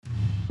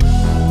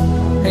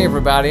Hey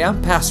everybody,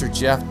 I'm Pastor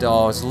Jeff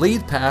Dawes,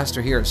 lead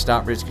pastor here at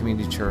Stockbridge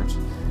Community Church.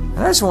 And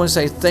I just want to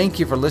say thank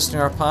you for listening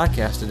to our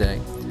podcast today.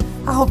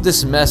 I hope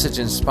this message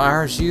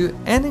inspires you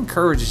and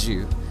encourages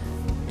you.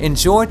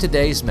 Enjoy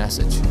today's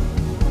message.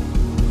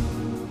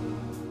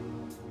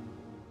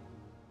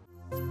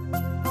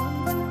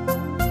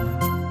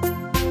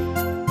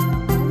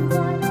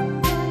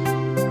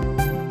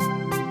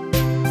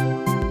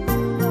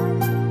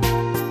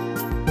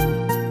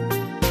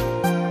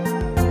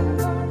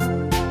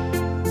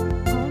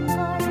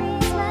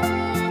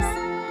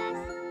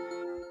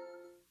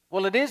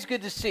 Well, it is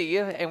good to see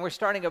you, and we're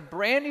starting a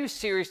brand new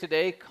series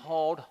today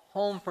called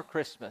Home for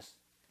Christmas.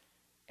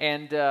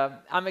 And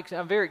I'm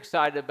very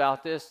excited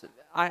about this.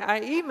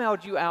 I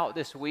emailed you out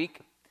this week,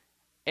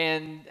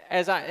 and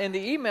in the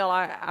email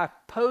I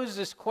posed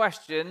this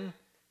question,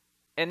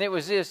 and it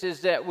was this: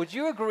 is that would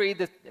you agree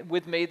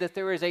with me that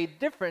there is a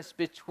difference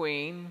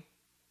between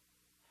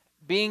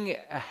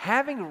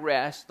having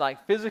rest,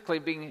 like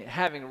physically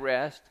having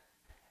rest,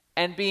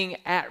 and being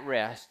at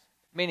rest,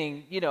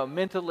 meaning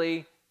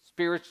mentally,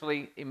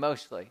 spiritually,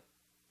 emotionally?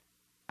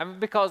 I mean,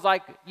 because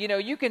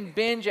you can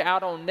binge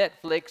out on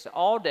Netflix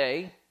all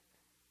day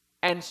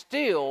and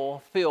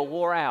still feel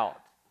wore out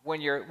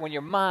when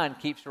your mind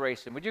keeps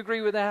racing. Would you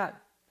agree with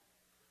that?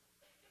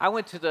 I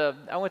went to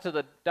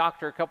the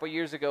doctor a couple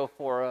years ago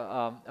for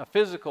a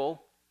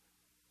physical,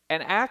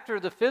 and after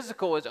the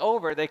physical was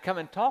over, they come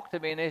and talked to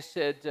me and they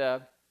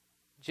said,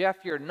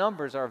 Jeff, your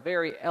numbers are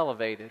very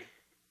elevated.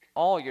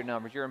 All your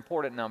numbers, your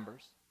important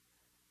numbers.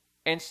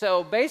 And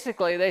so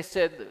basically they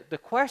said the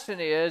question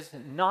is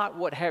not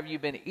what have you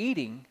been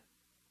eating,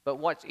 but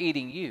what's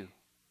eating you.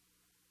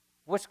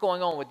 What's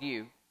going on with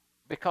you?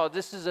 Because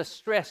this is a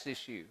stress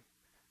issue.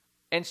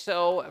 And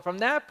so from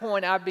that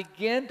point, I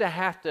began to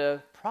have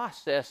to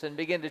process and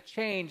begin to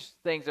change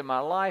things in my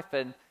life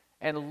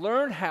and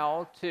learn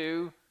how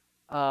to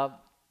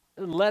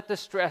let the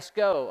stress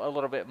go a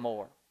little bit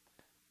more.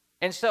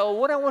 And so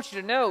what I want you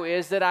to know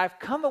is that I've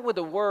come up with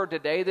a word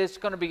today that's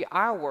going to be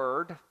our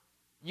word.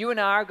 You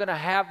and I are going to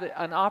have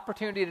an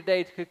opportunity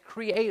today to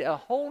create a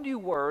whole new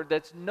word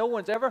that no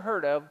one's ever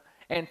heard of.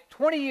 And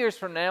 20 years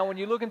from now, when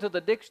you look into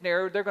the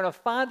dictionary, they're going to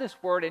find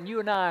this word, and you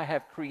and I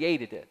have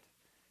created it.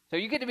 So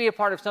you get to be a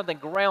part of something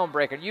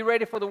groundbreaking. You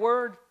ready for the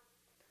word?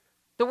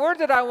 The word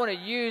that I want to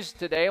use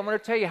today, I'm going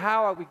to tell you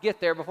how I would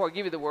get there before I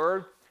give you the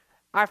word.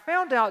 I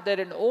found out that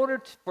in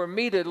order for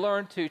me to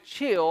learn to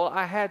chill,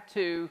 I had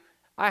to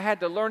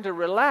learn to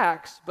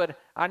relax, but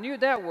I knew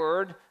that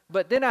word.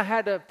 But then I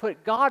had to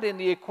put God in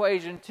the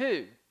equation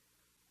too.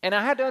 And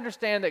I had to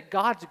understand that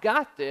God's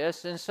got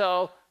this. And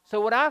so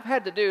what I've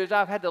had to do is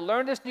I've had to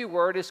learn this new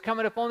word. It's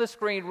coming up on the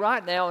screen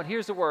right now. And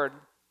here's the word.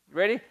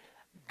 Ready?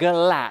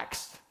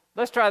 Galax.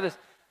 Let's try this.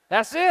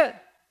 That's it.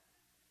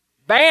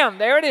 Bam.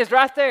 There it is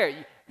right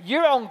there.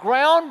 You're on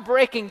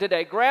groundbreaking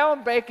today.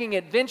 Groundbreaking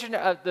adventure.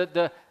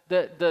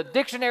 The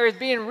dictionary is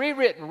being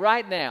rewritten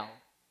right now.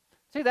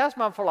 See, that's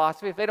my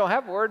philosophy. If they don't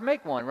have a word,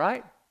 make one,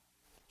 right?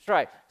 That's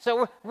right.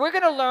 So we're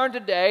going to learn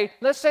today.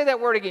 Let's say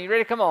that word again. You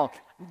ready? Come on.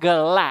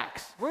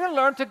 Galax. We're going to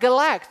learn to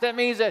galax. That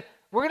means that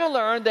we're going to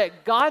learn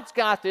that God's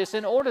got this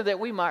in order that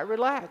we might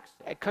relax.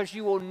 Because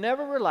you will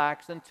never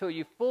relax until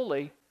you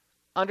fully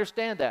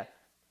understand that.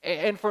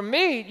 And for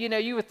me,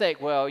 you would think,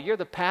 well, you're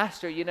the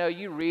pastor.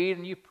 You read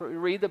and you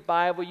read the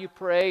Bible. You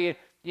pray.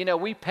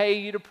 We pay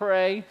you to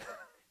pray.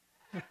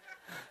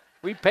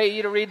 We pay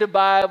you to read the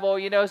Bible.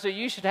 So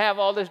you should have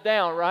all this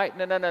down, right?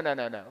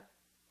 No.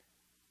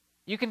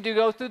 You can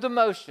go through the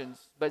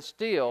motions, but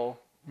still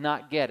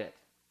not get it.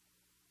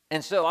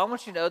 And so I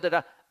want you to know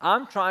that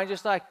I'm trying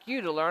just like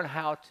you to learn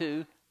how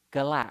to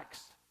galax.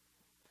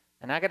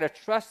 And I got to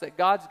trust that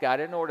God's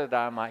got it in order that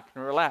I might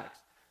can relax.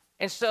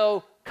 And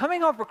so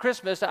coming home for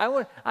Christmas, I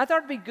thought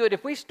it'd be good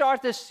if we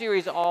start this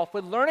series off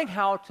with learning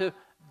how to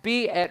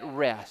be at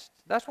rest.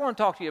 That's what I want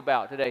to talk to you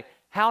about today.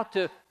 How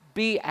to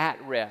be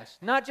at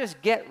rest. Not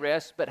just get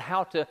rest, but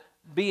how to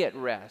be at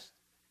rest.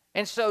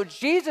 And so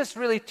Jesus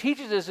really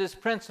teaches us this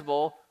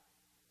principle,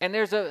 and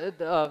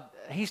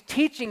he's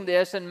teaching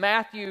this in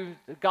Matthew,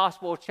 the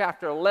Gospel,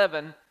 chapter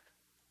 11.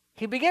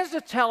 He begins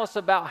to tell us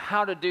about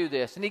how to do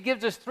this, and he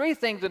gives us three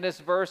things in this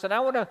verse, and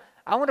I want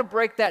to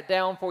break that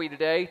down for you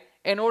today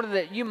in order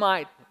that you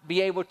might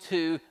be able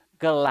to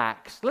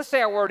galax. Let's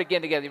say our word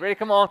again together. You ready?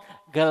 Come on.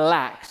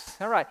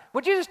 Galax. All right.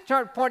 Would you just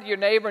point to your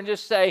neighbor and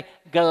just say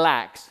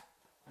galax?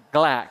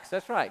 Galax.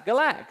 That's right.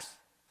 Galax.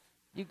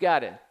 You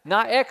got it.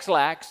 Not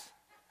X-lax.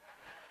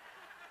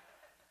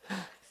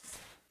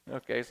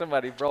 Okay,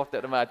 somebody brought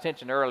that to my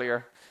attention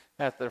earlier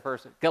after the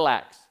first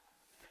galax.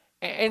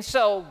 And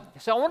so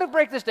I want to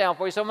break this down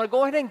for you. So I'm going to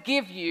go ahead and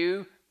give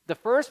you the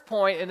first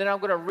point, and then I'm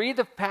going to read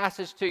the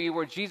passage to you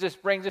where Jesus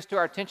brings us to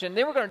our attention. And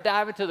then we're going to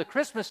dive into the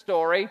Christmas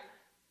story.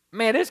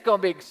 Man, it's going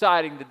to be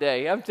exciting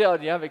today. I'm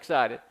telling you, I'm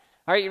excited.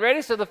 All right, you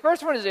ready? So the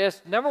first one is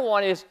this. Number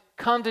one is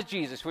come to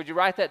Jesus. Would you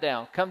write that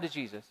down? Come to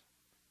Jesus.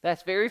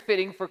 That's very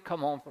fitting for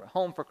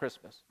home for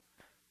Christmas.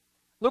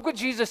 Look what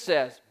Jesus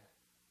says.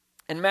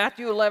 In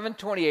Matthew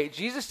 11:28,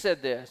 Jesus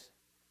said this.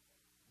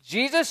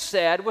 Jesus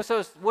said, what's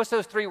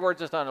those three words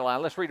that's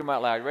underlined? Let's read them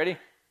out loud. Ready?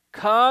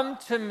 Come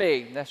to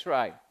me. That's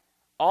right.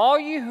 All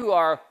you who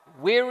are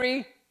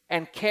weary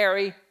and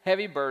carry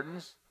heavy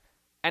burdens.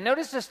 And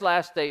notice this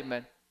last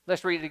statement.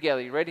 Let's read it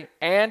together. You ready?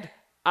 And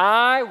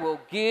I will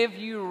give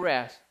you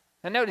rest.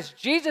 Now notice,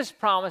 Jesus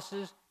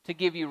promises to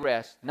give you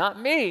rest. Not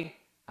me.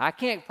 I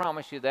can't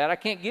promise you that. I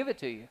can't give it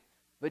to you.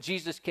 But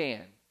Jesus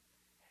can.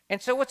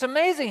 And so what's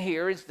amazing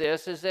here is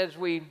this, is as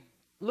we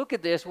look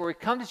at this, where we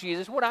come to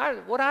Jesus, what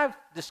I've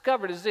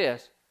discovered is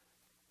this,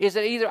 is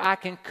that either I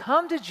can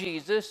come to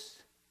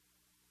Jesus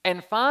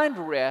and find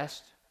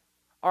rest,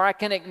 or I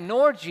can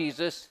ignore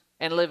Jesus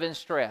and live in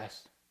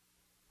stress.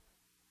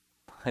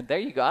 There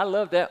you go. I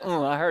love that.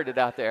 I heard it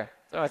out there.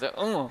 So I said,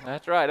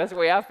 that's right. That's the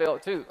way I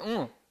felt too.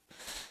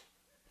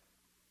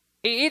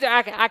 Either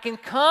I can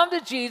come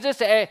to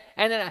Jesus and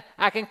then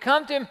I can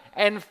come to him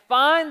and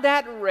find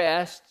that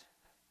rest,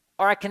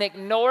 or I can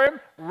ignore him,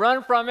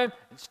 run from him,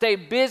 stay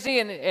busy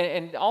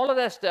and all of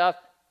that stuff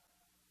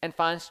and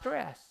find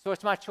stress. So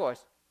it's my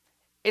choice.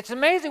 It's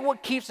amazing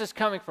what keeps us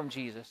coming from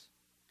Jesus.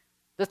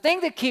 The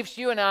thing that keeps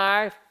you and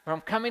I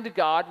from coming to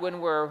God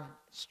when we're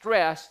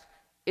stressed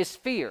is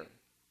fear.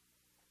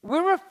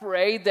 We're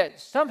afraid that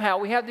somehow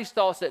we have these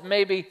thoughts that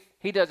maybe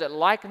he doesn't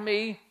like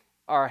me,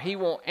 or he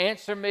won't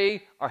answer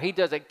me, or he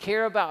doesn't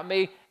care about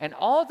me. And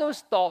all those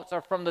thoughts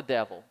are from the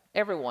devil,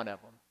 every one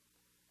of them.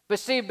 But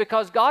see,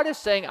 because God is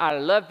saying, I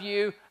love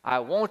you, I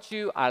want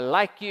you, I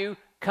like you,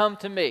 come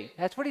to me.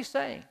 That's what he's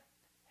saying.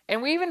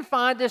 And we even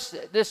find this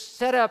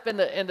set up in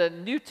the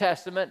New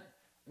Testament.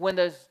 When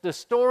the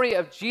story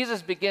of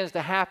Jesus begins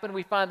to happen,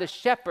 we find the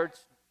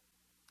shepherds.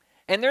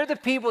 And they're the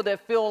people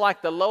that feel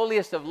like the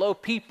lowliest of low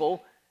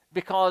people,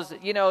 because,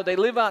 they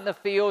live out in the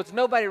fields.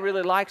 Nobody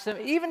really likes them.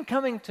 Even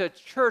coming to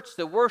church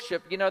to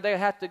worship, they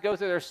have to go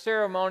through their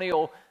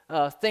ceremonial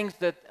things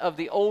of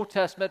the Old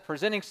Testament,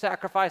 presenting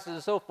sacrifices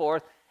and so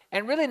forth.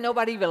 And really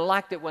nobody even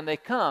liked it when they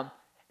come.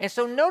 And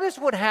so notice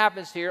what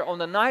happens here on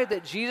the night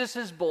that Jesus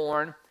is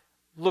born.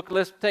 Look,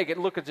 let's take it.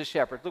 Look at the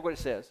shepherds. Look what it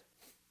says.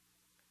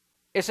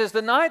 It says,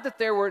 that night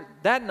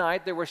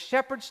there were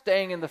shepherds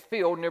staying in the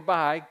field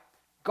nearby,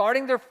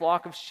 guarding their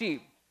flock of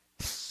sheep.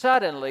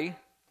 Suddenly,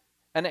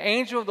 an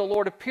angel of the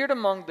Lord appeared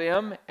among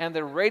them, and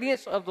the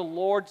radiance of the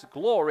Lord's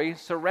glory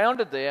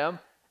surrounded them.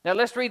 Now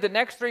let's read the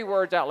next three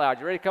words out loud.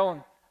 You ready? Come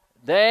on.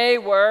 They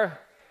were,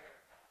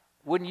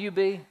 wouldn't you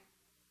be?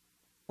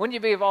 Wouldn't you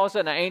be if all of a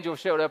sudden an angel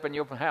showed up in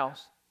your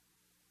house?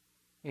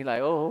 You're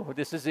like, oh,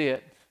 this is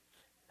it.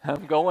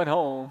 I'm going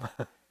home.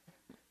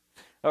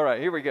 All right,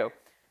 here we go.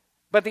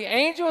 But the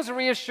angels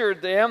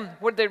reassured them.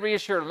 What did they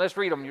reassure them? Let's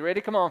read them. You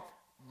ready? Come on.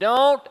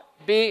 Don't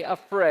be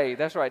afraid.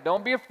 That's right.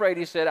 Don't be afraid.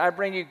 He said, I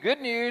bring you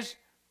good news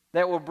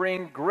that will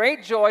bring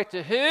great joy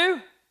to who?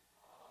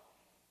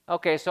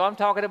 Okay, so I'm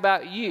talking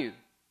about you.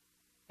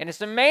 And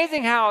it's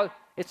amazing how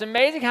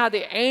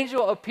the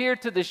angel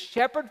appeared to the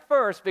shepherd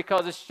first,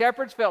 because the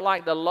shepherds felt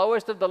like the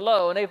lowest of the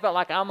low, and they felt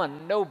like, I'm a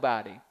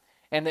nobody.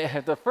 And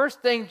the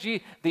first thing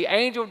the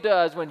angel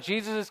does when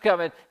Jesus is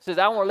coming, says,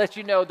 I want to let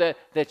you know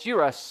that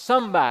you're a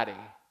somebody.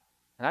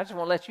 And I just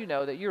want to let you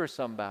know that you're a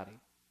somebody,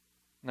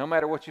 no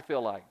matter what you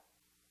feel like.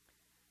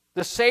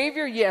 The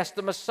Savior, yes,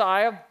 the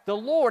Messiah, the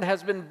Lord,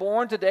 has been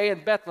born today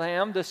in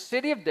Bethlehem, the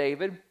city of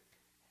David,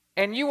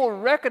 and you will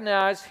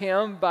recognize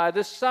him by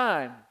this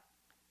sign.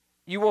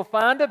 You will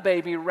find a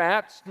baby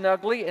wrapped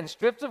snugly in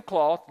strips of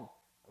cloth,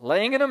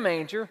 laying in a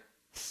manger.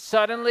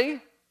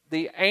 Suddenly,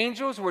 the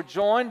angels were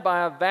joined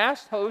by a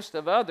vast host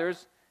of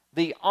others,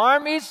 the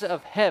armies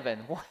of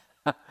heaven.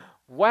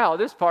 Wow,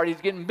 this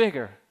party's getting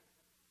bigger.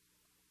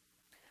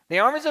 The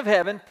armies of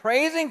heaven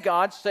praising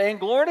God, saying,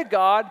 glory to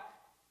God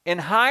in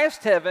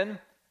highest heaven,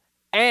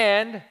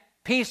 and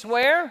peace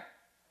where?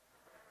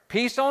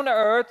 Peace on the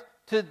earth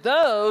to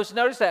those,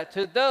 notice that,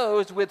 to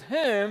those with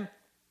whom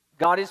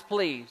God is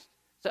pleased.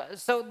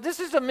 So this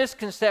is a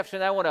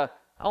misconception I want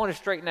to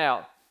straighten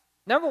out.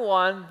 Number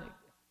one,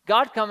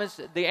 God comes,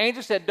 the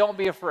angel said, don't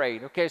be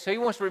afraid. Okay, so he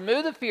wants to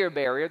remove the fear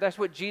barrier. That's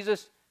what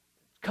Jesus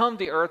come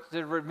to earth,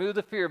 to remove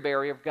the fear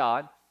barrier of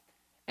God.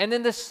 And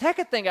then the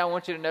second thing I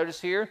want you to notice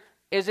here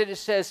is that it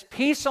says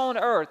peace on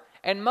earth.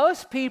 And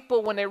most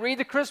people, when they read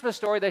the Christmas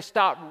story, they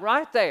stop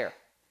right there.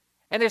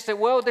 And they say,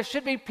 well, there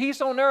should be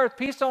peace on earth,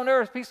 peace on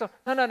earth, peace on...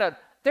 No.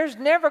 There's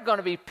never going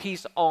to be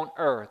peace on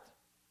earth.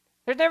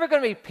 There's never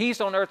going to be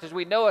peace on earth as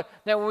we know it.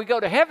 Now, when we go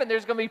to heaven,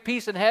 there's going to be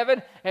peace in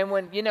heaven. And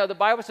when, the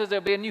Bible says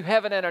there'll be a new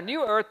heaven and a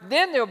new earth,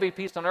 then there'll be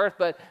peace on earth.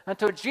 But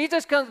until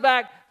Jesus comes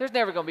back, there's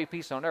never going to be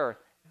peace on earth.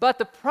 But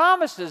the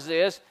promise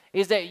is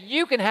that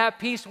you can have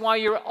peace while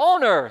you're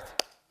on earth.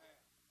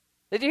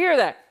 Did you hear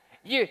that?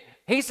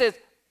 He says,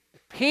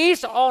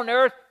 peace on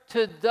earth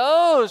to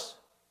those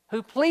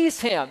who please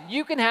him.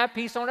 You can have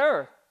peace on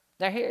earth.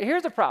 Now,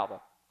 here's the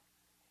problem.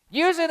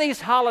 Using these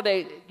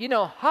holidays,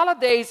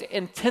 holidays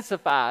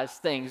intensifies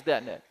things,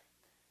 doesn't it?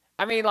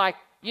 I mean, like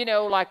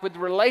with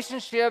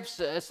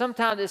relationships,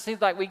 sometimes it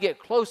seems like we get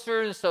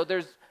closer, and so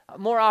there's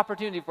more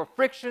opportunity for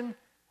friction.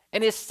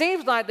 And it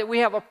seems like that we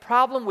have a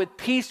problem with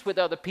peace with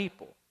other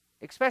people.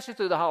 especially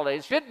through the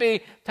holidays. It should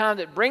be time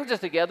that brings us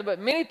together, but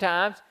many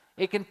times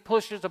it can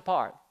push us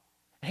apart.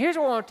 Here's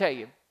what I want to tell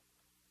you.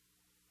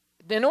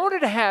 In order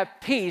to have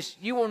peace,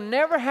 you will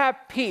never have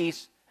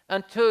peace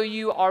until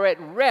you are at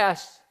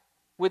rest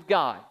with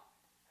God.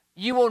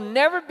 You will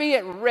never be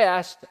at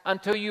rest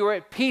until you are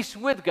at peace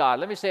with God.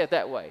 Let me say it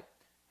that way.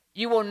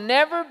 You will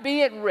never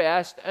be at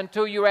rest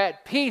until you're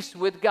at peace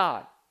with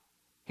God.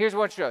 Here's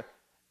what's true.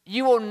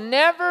 You will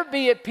never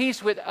be at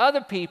peace with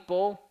other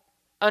people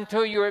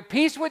until you're at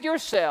peace with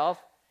yourself,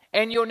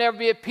 and you'll never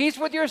be at peace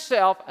with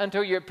yourself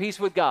until you're at peace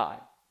with God.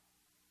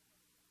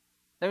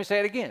 Let me say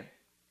it again.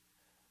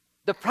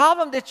 The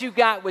problem that you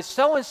got with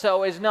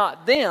so-and-so is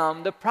not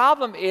them. The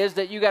problem is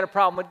that you got a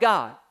problem with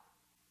God.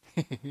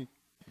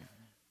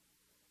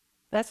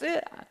 That's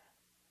it.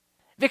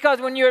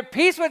 Because when you're at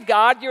peace with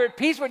God, you're at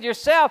peace with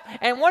yourself.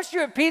 And once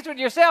you're at peace with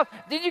yourself,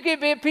 then you can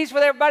be at peace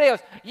with everybody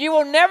else. You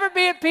will never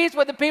be at peace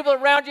with the people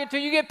around you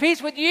until you get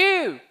peace with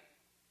you.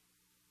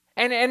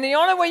 And the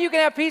only way you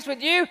can have peace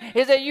with you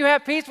is that you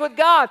have peace with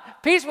God.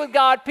 Peace with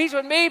God, peace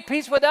with me,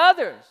 peace with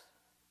others.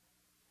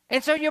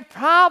 And so your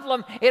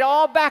problem, it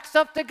all backs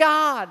up to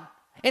God.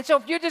 And so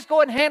if you just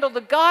go and handle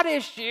the God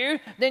issue,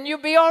 then you'll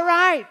be all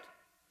right.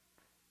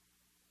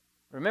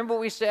 Remember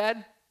what we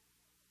said?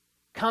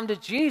 Come to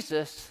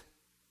Jesus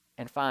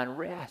and find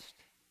rest.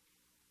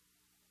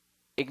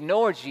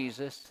 Ignore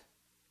Jesus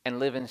and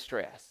live in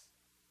stress.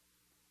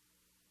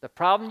 The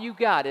problem you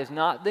got is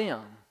not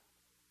them.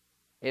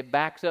 It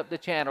backs up the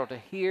channel to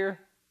here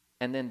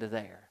and then to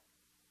there.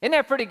 Isn't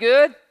that pretty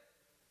good?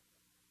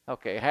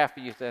 Okay, half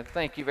of you said,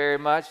 thank you very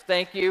much.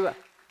 Thank you.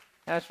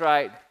 That's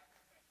right.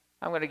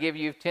 I'm going to give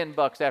you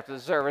 $10 after the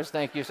service.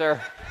 Thank you,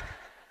 sir.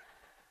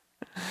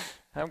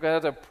 I'm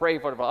going to pray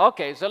for the.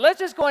 Okay, so let's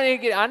just go ahead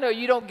and get it. I know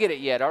you don't get it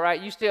yet, all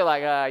right? You still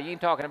like, you ain't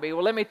talking to me.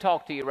 Well, let me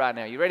talk to you right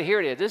now. You ready? Here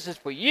it is. This is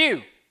for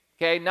you,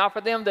 okay? Not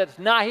for them that's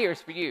not here.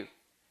 It's for you.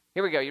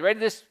 Here we go. You ready?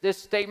 This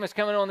statement's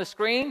coming on the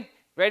screen.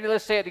 Ready?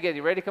 Let's say it together.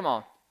 You ready? Come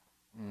on.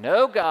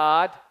 No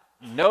God,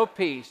 no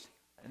peace.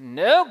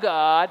 No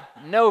God,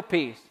 no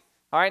peace.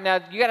 All right, now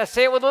you got to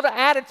say it with a little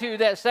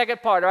attitude, that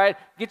second part, all right?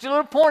 Get your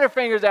little pointer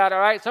fingers out, all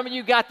right? Some of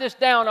you got this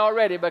down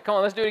already, but come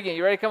on, let's do it again.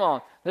 You ready? Come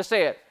on. Let's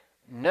say it.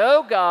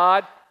 No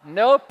God,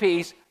 no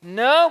peace.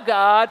 No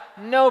God,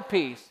 no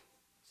peace.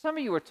 Some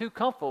of you are too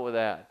comfortable with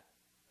that.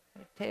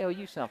 Let me tell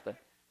you something.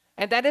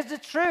 And that is the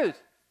truth.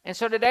 And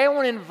so today I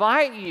want to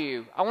invite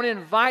you,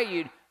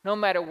 no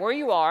matter where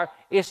you are,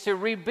 is to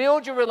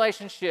rebuild your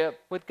relationship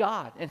with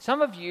God. And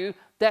some of you,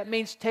 that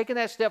means taking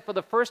that step for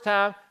the first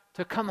time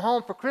to come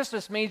home for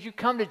Christmas means you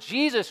come to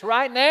Jesus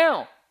right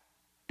now.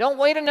 Don't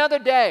wait another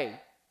day,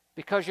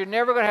 because you're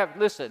never going to have,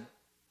 listen,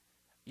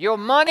 your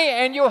money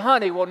and your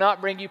honey will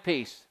not bring you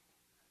peace.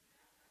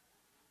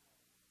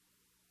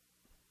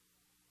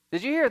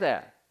 Did you hear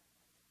that?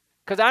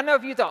 Because I know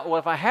if you thought, well,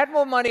 if I had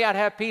more money, I'd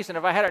have peace, and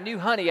if I had a new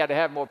honey, I'd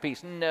have more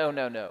peace. No,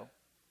 no, no.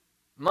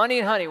 Money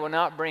and honey will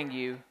not bring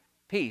you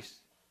peace.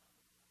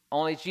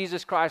 Only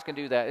Jesus Christ can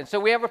do that. And so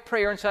we have a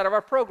prayer inside of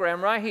our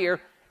program right here.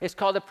 It's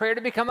called the prayer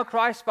to become a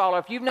Christ follower.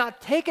 If you've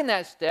not taken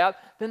that step,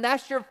 then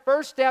that's your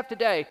first step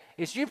today.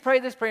 Is you pray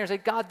this prayer and say,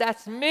 God,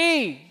 that's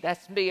me.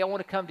 That's me. I want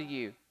to come to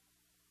you.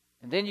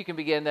 And then you can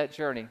begin that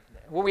journey.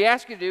 What we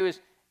ask you to do is,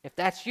 if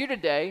that's you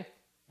today,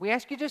 we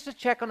ask you just to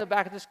check on the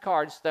back of this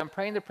card that I'm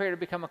praying the prayer to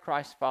become a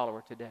Christ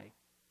follower today,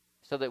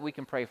 so that we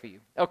can pray for you.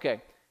 Okay,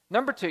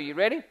 number 2, you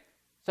ready?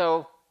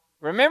 So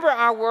remember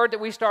our word that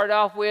we started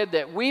off with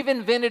that we've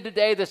invented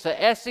today. That's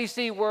a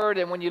SEC word,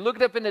 and when you look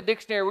it up in the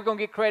dictionary, we're going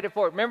to get credit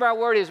for it. Remember our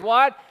word is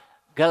what?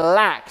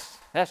 Galax.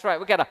 That's right.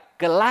 We got to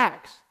galax.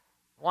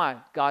 Why?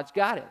 God's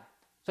got it.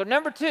 So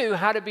number 2,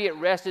 how to be at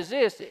rest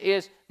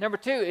is number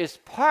 2 is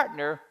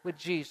partner with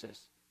Jesus.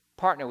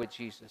 Partner with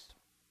Jesus.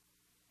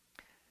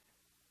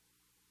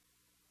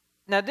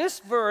 Now this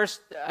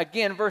verse,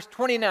 again, verse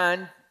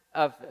 29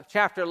 of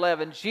chapter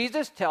 11,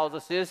 Jesus tells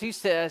us this. He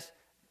says,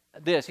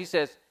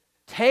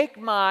 take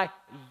my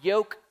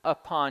yoke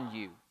upon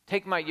you.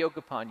 Take my yoke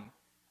upon you.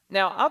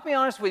 Now, I'll be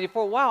honest with you,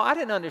 for a while, I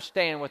didn't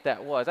understand what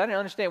that was. I didn't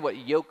understand what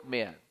yoke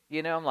meant.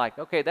 You know, I'm like,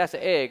 okay, that's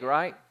an egg,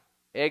 right?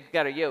 Egg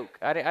got a yolk.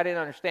 I didn't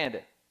understand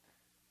it.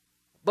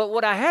 But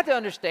what I had to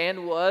understand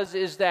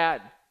is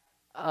that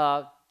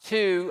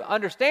to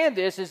understand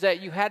this is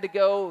that you had to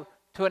go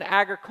to an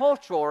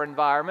agricultural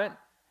environment,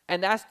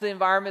 and that's the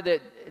environment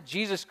that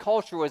Jesus'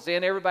 culture was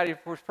in. Everybody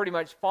was pretty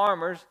much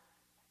farmers.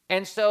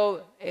 And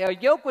so a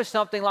yoke was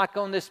something like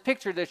on this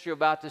picture that you're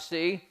about to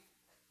see,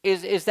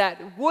 is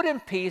that wooden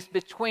piece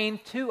between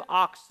 2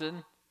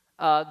 oxen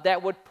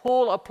that would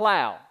pull a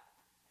plow.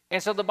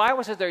 And so the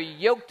Bible says they're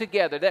yoked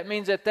together. That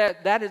means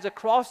that is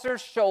across their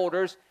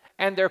shoulders,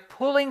 and they're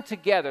pulling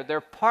together,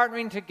 they're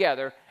partnering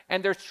together,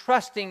 and they're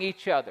trusting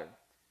each other.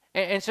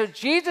 And so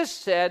Jesus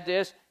said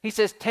this. He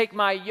says, take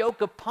my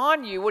yoke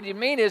upon you. What do you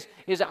mean is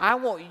I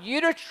want you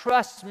to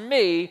trust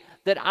me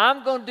that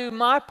I'm going to do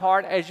my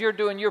part as you're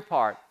doing your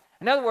part.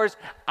 In other words,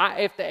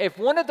 if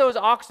one of those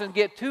oxen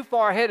get too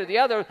far ahead of the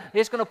other,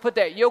 it's going to put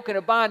that yoke in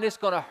a bind. It's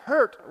going to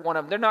hurt one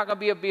of them. They're not going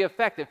to be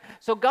effective.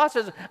 So God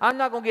says, I'm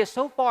not going to get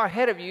so far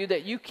ahead of you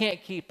that you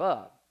can't keep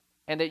up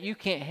and that you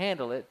can't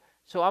handle it.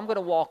 So I'm going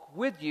to walk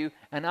with you,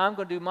 and I'm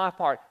going to do my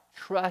part.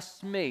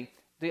 Trust me.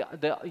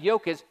 The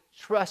yoke is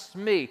trust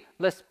me.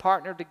 Let's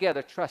partner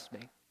together. Trust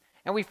me.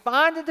 And we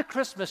find in the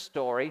Christmas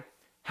story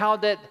how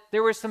that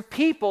there were some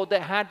people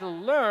that had to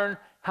learn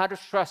how to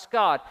trust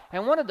God.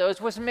 And one of those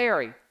was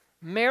Mary.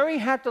 Mary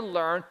had to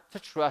learn to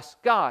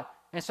trust God.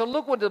 And so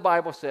look what the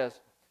Bible says.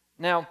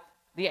 Now,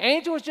 the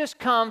angel has just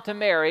come to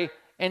Mary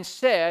and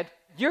said,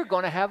 you're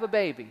going to have a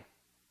baby.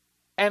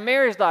 And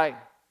Mary's like,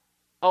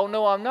 oh,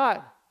 no, I'm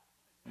not.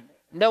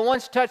 No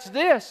one's touched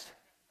this.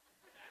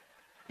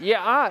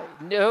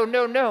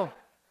 No.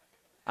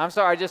 I'm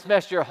sorry, I just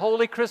messed your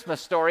holy Christmas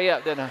story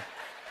up, didn't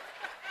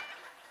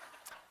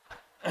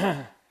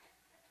I?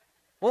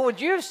 What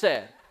would you have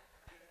said?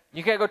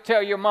 You can't go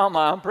tell your mama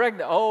I'm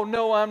pregnant. Oh,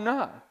 no, I'm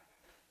not.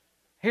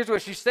 Here's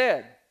what she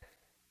said.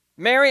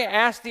 Mary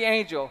asked the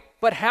angel,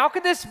 but how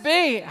could this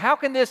be? How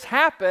can this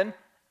happen?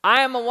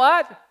 I am a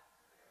what?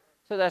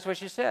 So that's what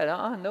she said.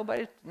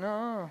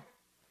 No.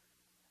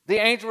 The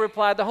angel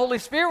replied, the Holy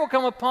Spirit will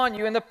come upon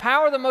you, and the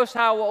power of the Most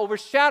High will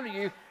overshadow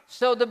you.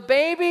 So the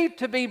baby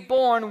to be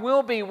born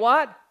will be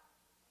what?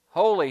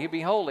 Holy. He'll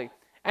be holy.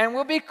 And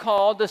will be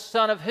called the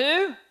Son of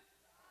who?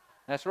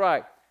 That's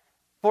right.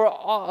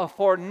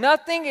 For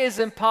nothing is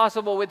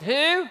impossible with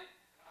who?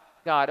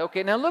 God.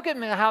 Okay, now look at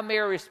how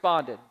Mary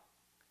responded.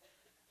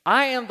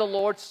 I am the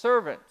Lord's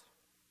servant.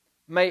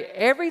 May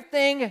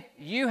everything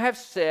you have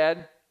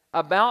said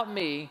about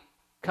me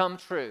come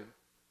true.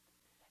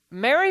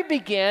 Mary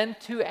began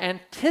to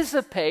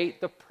anticipate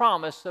the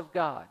promise of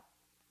God.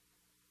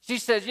 She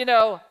says,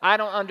 I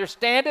don't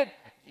understand it.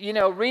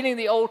 Reading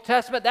the Old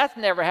Testament, that's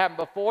never happened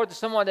before. To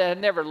someone that had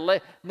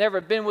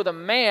never been with a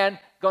man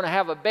going to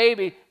have a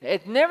baby.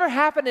 It never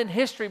happened in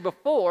history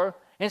before.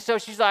 And so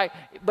she's like,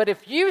 but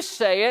if you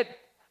say it,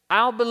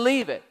 I'll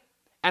believe it.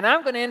 And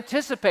I'm going to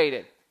anticipate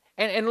it.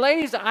 And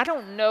ladies, I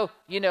don't know,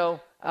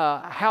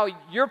 how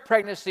your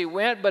pregnancy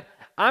went, but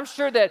I'm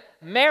sure that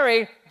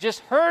Mary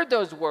just heard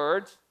those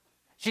words.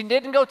 She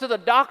didn't go to the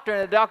doctor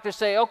and the doctor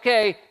say,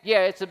 okay,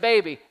 yeah, it's a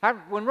baby.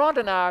 When Rhonda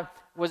and I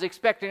was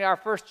expecting our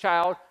first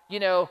child,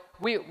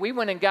 we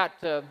went and got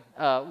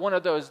one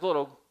of those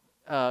little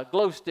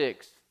glow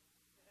sticks.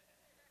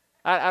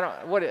 You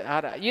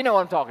know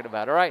what I'm talking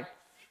about, all right?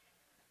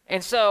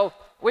 And so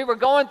we were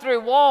going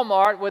through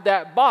Walmart with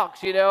that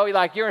box,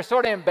 like you're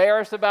sort of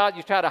embarrassed about it.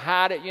 You try to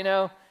hide it,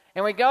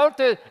 And we go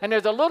through, and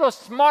there's a little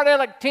smart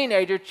aleck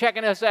teenager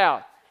checking us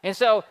out. And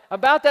so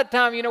about that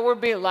time, we're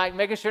being like,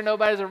 making sure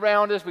nobody's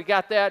around us. We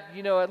got that,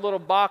 that little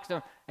box,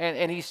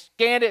 and he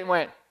scanned it and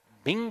went,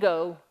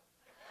 bingo.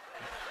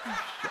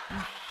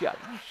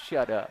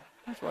 Shut up.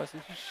 That's why I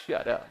said,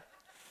 shut up.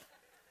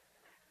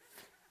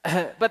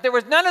 But there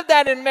was none of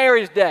that in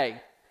Mary's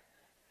day.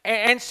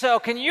 And so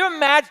can you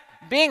imagine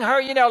being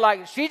her,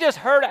 like she just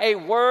heard a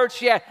word.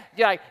 She had,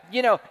 you're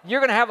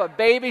going to have a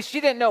baby. She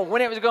didn't know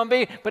when it was going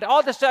to be. But all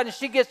of a sudden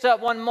she gets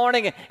up one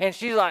morning and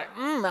she's like,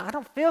 I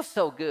don't feel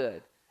so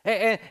good.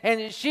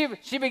 And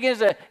she begins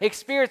to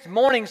experience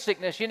morning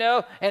sickness,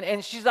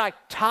 and she's like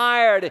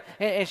tired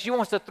and she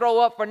wants to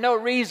throw up for no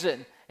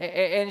reason.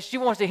 And she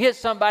wants to hit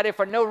somebody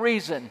for no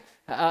reason.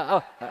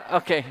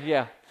 Okay,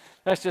 yeah,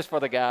 that's just for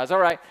the guys. All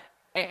right.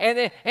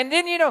 And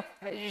then,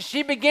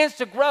 she begins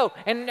to grow.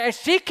 And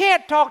she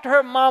can't talk to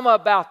her mama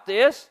about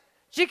this.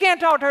 She can't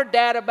talk to her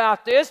dad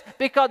about this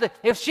because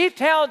if she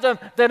tells them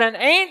that an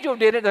angel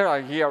did it, they're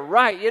like, yeah,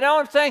 right. You know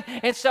what I'm saying?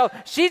 And so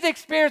she's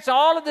experienced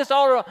all of this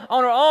on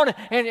her own,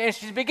 and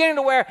she's beginning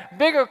to wear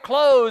bigger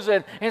clothes,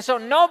 and so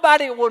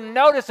nobody will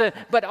notice it.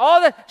 But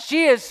all that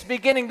she is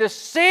beginning to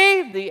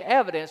see the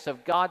evidence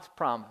of God's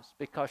promise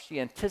because she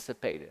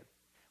anticipated.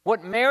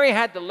 What Mary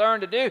had to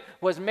learn to do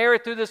was Mary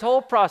through this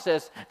whole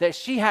process that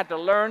she had to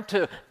learn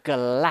to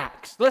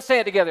relax. Let's say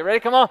it together.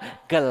 Ready? Come on.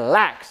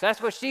 Relax. That's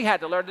what she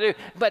had to learn to do.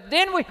 But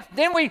then we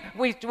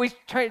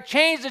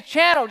change the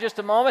channel just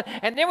a moment,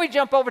 and then we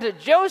jump over to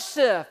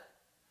Joseph.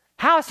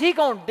 How's he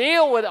going to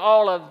deal with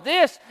all of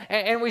this?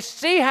 And we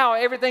see how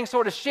everything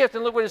sort of shifts.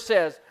 And look what it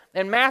says.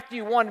 In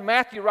Matthew 1,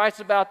 Matthew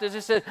writes about this.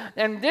 It says,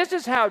 and this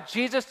is how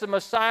Jesus the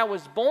Messiah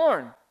was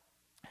born.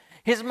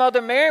 His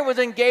mother Mary was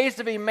engaged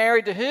to be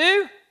married to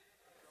who?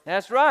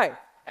 That's right.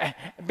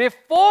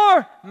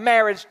 Before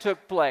marriage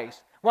took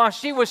place, while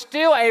she was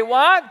still a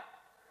what?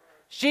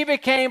 She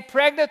became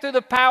pregnant through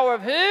the power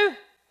of who?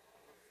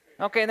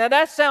 Okay, now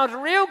that sounds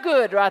real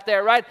good right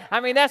there, right? I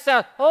mean, that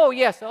sounds, oh,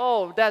 yes,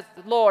 oh, that's,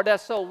 Lord,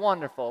 that's so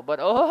wonderful. But,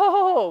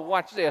 oh,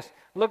 watch this.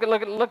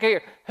 Look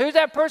here. Who's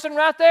that person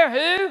right there?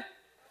 Who?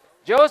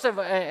 Joseph.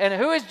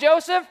 And who is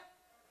Joseph?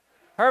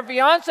 Her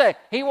fiance.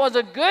 He was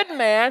a good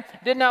man,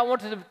 did not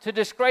want to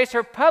disgrace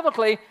her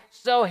publicly,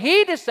 so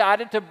he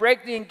decided to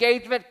break the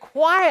engagement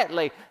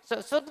quietly.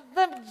 So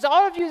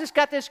all of you just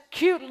got this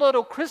cute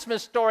little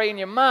Christmas story in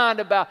your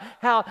mind about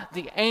how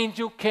the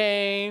angel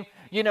came,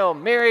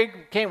 Mary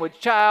came with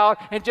child,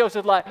 and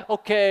Joseph's like,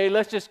 okay,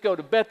 let's just go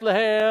to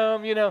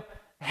Bethlehem,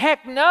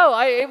 Heck no,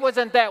 it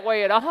wasn't that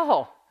way at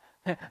all.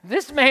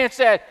 This man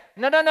said,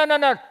 no.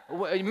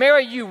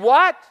 Mary, you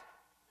what?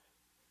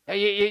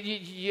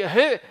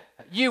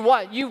 You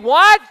what? You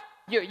what?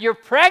 You're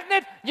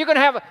pregnant? You're going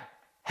to have a...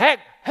 Heck,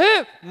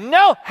 who?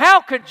 No,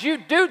 how could you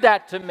do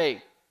that to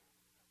me?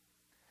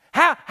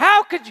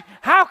 How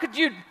could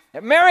you...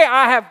 Mary,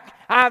 I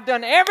have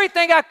done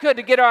everything I could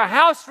to get our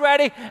house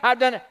ready.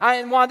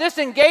 And while this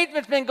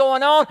engagement's been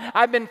going on,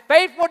 I've been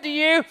faithful to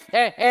you,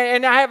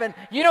 and I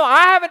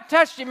haven't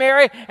touched you,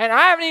 Mary, and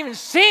I haven't even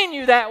seen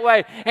you that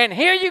way. And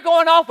here you're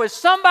going off with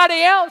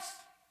somebody else.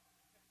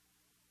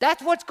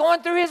 That's what's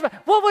going through his mind.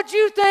 What would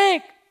you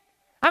think?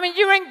 I mean,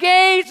 you're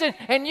engaged,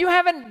 and you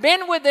haven't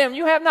been with them.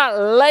 You have not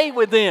lay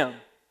with them.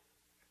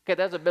 Okay,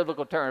 that's a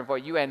biblical term for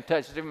you hadn't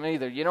touched them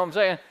either. You know what I'm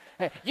saying?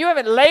 You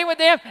haven't laid with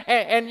them,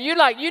 and you're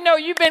like,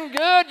 you've been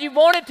good. You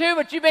wanted to,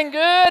 but you've been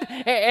good.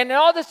 And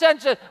all of a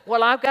sudden says,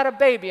 well, I've got a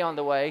baby on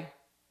the way.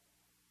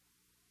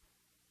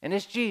 And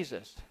it's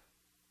Jesus.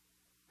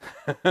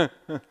 I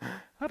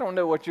don't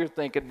know what you're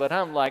thinking, but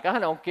I'm like, I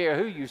don't care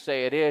who you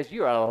say it is.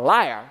 You're a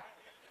liar.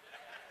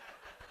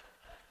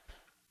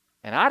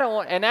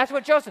 And that's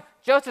what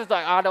Joseph's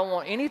like, I don't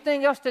want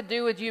anything else to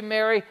do with you,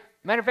 Mary.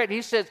 Matter of fact,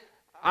 he says,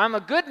 I'm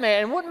a good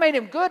man. And what made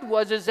him good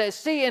is that,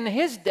 see, in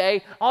his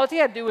day, all he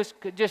had to do was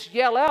just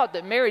yell out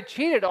that Mary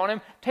cheated on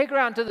him, take her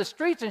out into the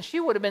streets, and she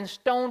would have been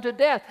stoned to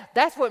death.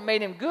 That's what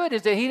made him good,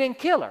 is that he didn't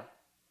kill her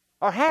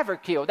or have her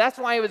killed. That's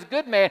why he was a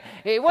good man.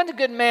 It wasn't a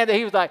good man that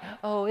he was like,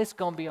 oh, it's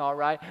going to be all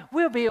right.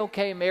 We'll be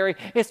okay, Mary.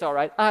 It's all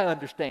right. I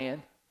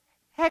understand.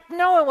 Heck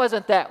no, it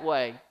wasn't that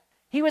way.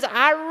 He was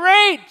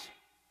irate.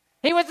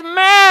 He was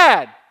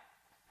mad.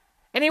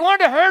 And he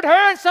wanted to hurt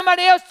her and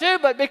somebody else too,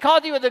 but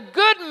because he was a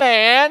good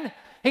man,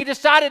 he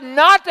decided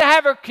not to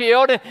have her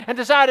killed and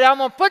decided, I'm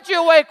going to put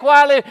you away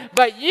quietly,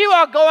 but you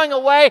are going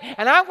away,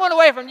 and I'm going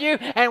away from you,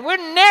 and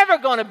we're never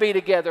going to be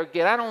together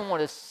again. I don't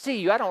want to see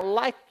you. I don't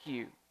like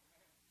you.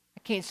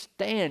 I can't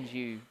stand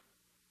you,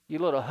 you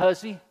little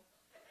hussy.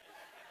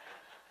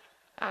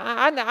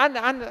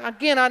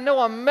 Again, I know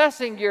I'm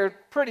messing your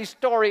pretty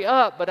story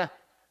up, but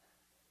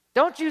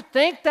don't you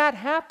think that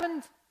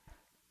happened?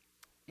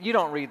 You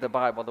don't read the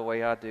Bible the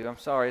way I do. I'm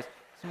sorry.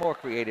 It's more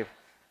creative.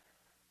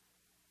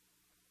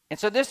 And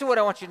so this is what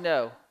I want you to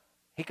know.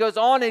 He goes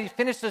on and he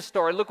finishes the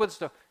story. Look what the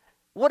story.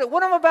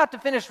 What I'm about to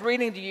finish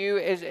reading to you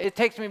is, it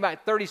takes me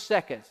about 30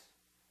 seconds.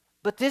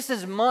 But this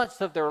is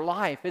months of their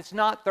life. It's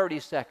not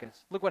 30 seconds.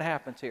 Look what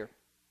happens here.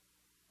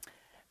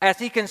 As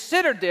he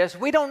considered this,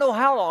 we don't know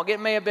how long. It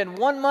may have been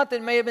 1 month.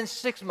 It may have been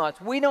 6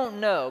 months. We don't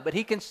know. But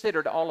he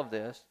considered all of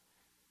this.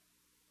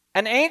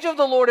 An angel of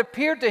the Lord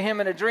appeared to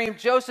him in a dream.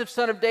 Joseph,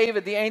 son of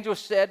David, the angel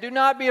said, do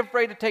not be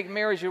afraid to take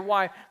Mary as your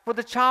wife, for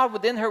the child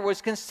within her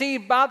was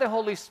conceived by the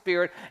Holy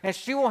Spirit, and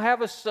she will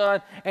have a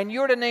son, and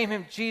you're to name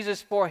him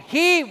Jesus, for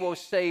he will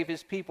save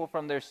his people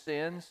from their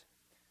sins.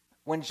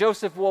 When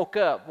Joseph woke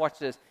up, watch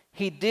this,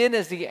 he did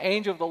as the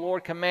angel of the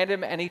Lord commanded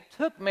him, and he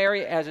took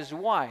Mary as his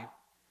wife.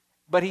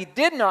 But he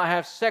did not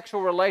have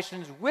sexual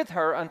relations with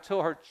her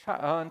until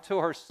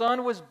her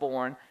son was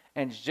born,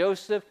 and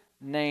Joseph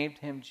named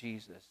him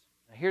Jesus.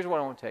 Here's what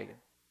I want to tell you.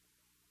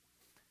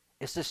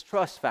 It's this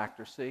trust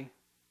factor, see?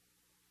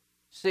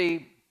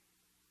 See,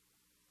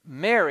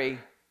 Mary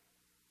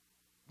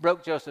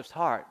broke Joseph's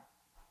heart.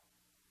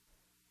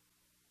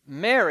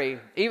 Mary,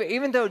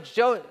 even though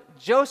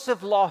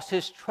Joseph lost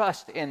his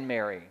trust in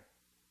Mary,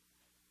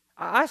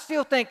 I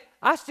still think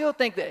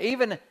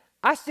even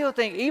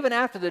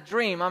after the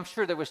dream, I'm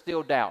sure there were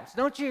still doubts.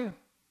 Don't you?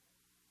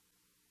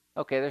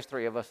 Okay, there's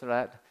 3 of us for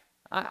that.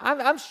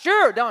 I'm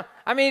sure.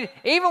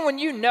 Even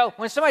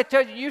when somebody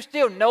tells you, you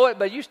still know it,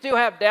 but you still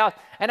have doubts.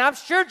 And I'm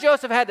sure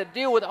Joseph had to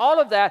deal with all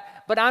of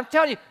that. But I'm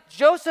telling you,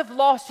 Joseph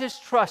lost his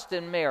trust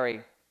in Mary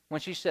when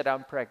she said,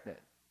 I'm pregnant.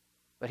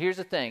 But here's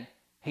the thing.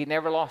 He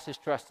never lost his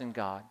trust in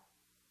God.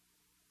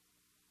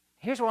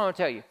 Here's what I want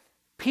to tell you.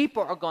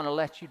 People are going to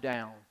let you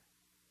down.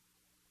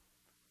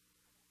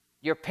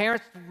 Your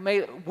parents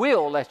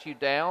will let you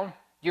down.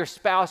 Your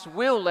spouse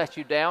will let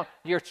you down.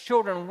 Your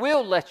children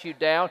will let you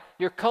down.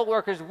 Your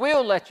coworkers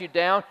will let you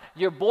down.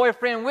 Your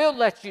boyfriend will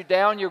let you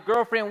down. Your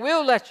girlfriend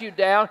will let you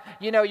down.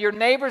 Your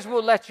neighbors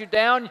will let you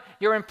down.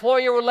 Your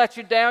employer will let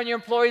you down. Your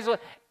employees will.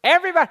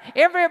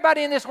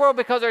 Everybody in this world,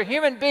 because they're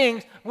human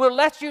beings, will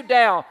let you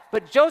down.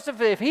 But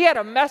Joseph, if he had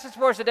a message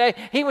for us today,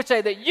 he would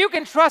say that you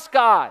can trust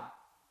God.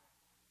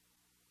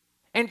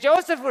 And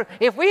Joseph,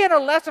 if we had a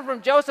lesson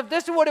from Joseph,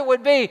 this is what it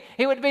would be.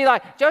 He would be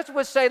like, Joseph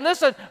would say,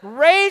 listen,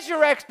 raise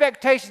your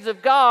expectations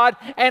of God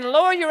and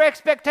lower your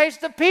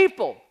expectations of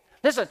people.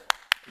 Listen,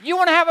 You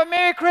want to have a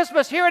Merry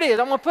Christmas? Here it is.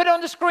 I'm going to put it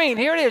on the screen.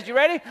 Here it is. You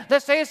ready?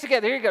 Let's say this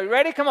together. Here you go. You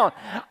ready? Come on.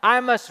 I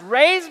must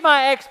raise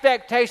my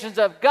expectations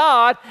of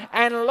God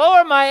and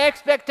lower my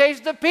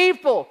expectations of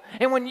people.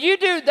 And when you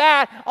do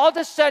that, all of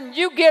a sudden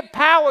you get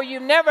power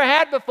you've never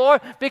had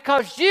before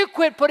because you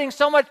quit putting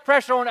so much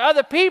pressure on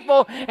other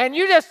people and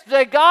you just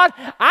say, God,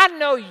 I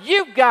know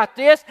you've got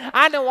this.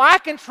 I know I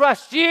can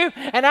trust you.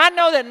 And I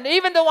know that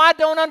even though I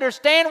don't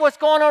understand what's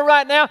going on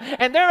right now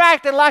and they're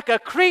acting like a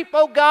creep,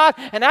 oh God,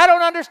 and I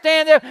don't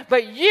understand them,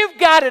 but you've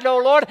got it, oh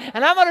Lord,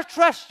 and I'm going to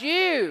trust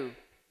you.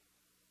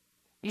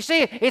 You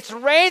see, it's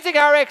raising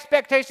our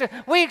expectations.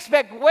 We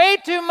expect way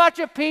too much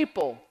of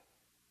people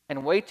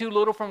and way too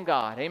little from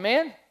God.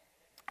 Amen?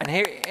 And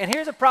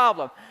here's a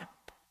problem.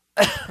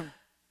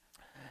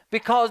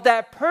 Because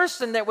that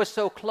person that was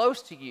so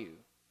close to you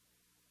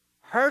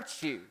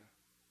hurts you.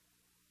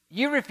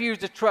 You refuse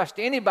to trust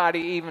anybody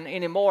even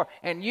anymore,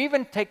 and you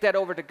even take that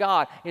over to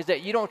God, is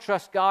that you don't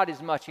trust God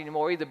as much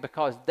anymore either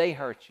because they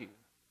hurt you.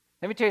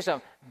 Let me tell you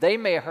something. They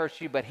may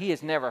hurt you, but He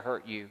has never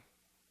hurt you.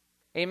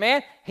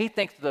 Amen? He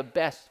thinks the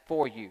best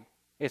for you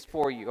is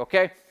for you,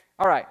 okay?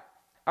 All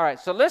right,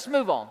 so let's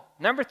move on.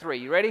 Number 3,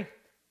 you ready?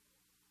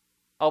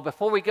 Oh,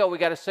 before we go, we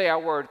got to say our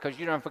word because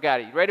you don't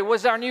forget it. You ready?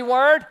 What's our new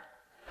word?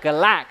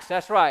 Relax.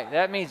 That's right.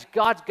 That means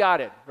God's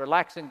got it.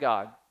 Relax in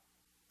God.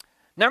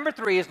 Number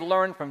 3 is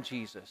learn from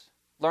Jesus.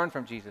 Learn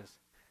from Jesus.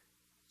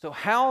 So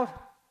how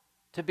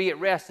to be at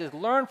rest is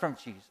learn from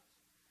Jesus.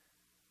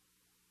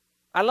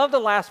 I love the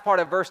last part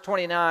of verse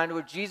 29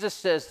 where Jesus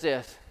says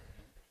this.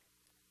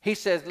 He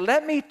says,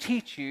 let me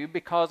teach you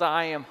because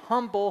I am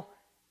humble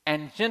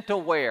and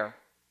gentle where?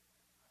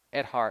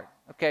 At heart.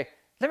 Okay,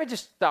 let me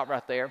just stop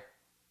right there.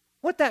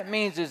 What that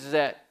means is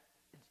that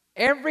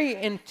every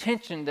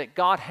intention that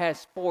God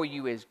has for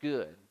you is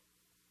good.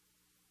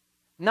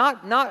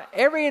 Not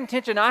every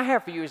intention I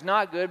have for you is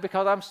not good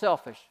because I'm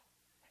selfish.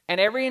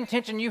 And every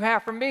intention you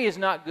have for me is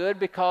not good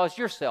because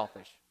you're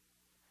selfish.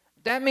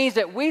 That means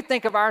that we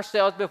think of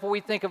ourselves before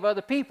we think of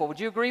other people. Would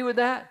you agree with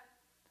that?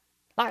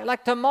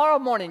 Like tomorrow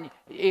morning,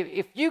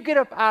 if you get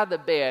up out of the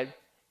bed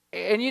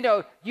and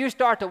you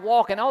start to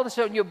walk and all of a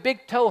sudden your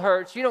big toe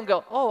hurts, you don't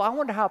go, oh, I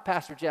wonder how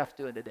Pastor Jeff's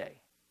doing today.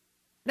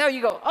 No,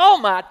 you go, oh,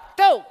 my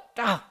toe.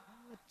 Oh,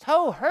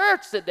 toe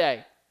hurts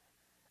today.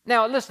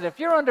 Now, listen, if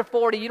you're under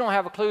 40, you don't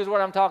have a clue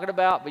what I'm talking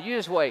about, but you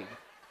just wait.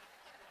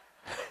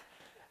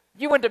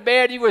 You went to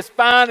bed, you was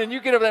fine, and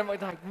you get up there and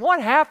like,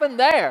 what happened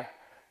there?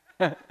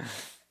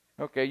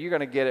 Okay, you're going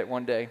to get it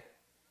one day.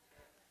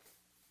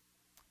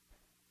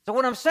 So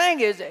what I'm saying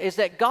is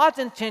that God's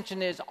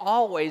intention is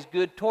always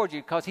good towards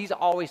you because He's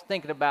always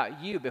thinking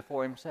about you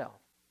before Himself.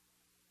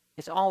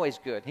 It's always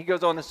good. He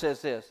goes on and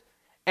says this,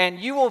 and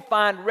you will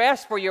find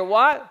rest for your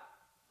what?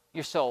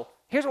 Your soul.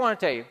 Here's what I want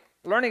to tell you.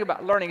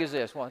 Learning is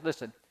this. Well,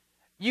 listen,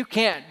 you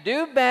can't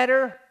do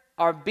better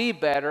or be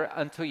better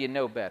until you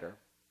know better.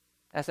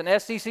 That's an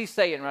SEC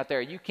saying right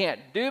there. You can't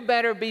do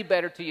better, be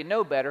better till you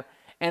know better.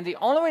 And the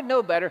only way to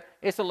know better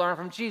is to learn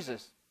from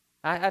Jesus.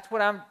 That's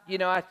what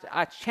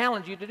I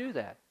challenge you to do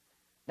that.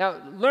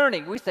 Now,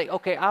 learning, we say,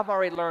 okay, I've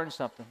already learned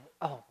something.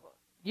 Oh,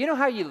 you know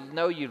how you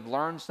know you've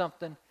learned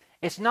something?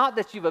 It's not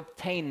that you've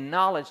obtained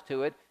knowledge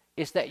to it.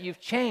 It's that you've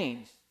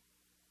changed.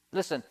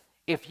 Listen,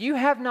 if you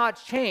have not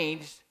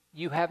changed,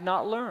 you have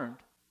not learned.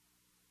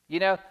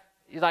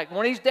 Like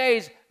one of these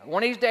days,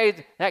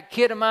 that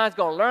kid of mine's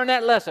going to learn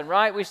that lesson,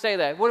 right? We say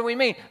that. What do we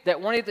mean?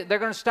 That they're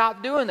going to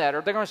stop doing that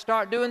or they're going to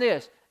start doing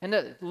this. And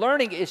the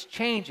learning is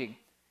changing.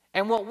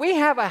 And what we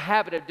have a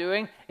habit of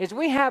doing is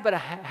we have a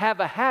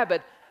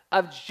habit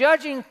of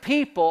judging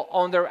people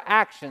on their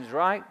actions,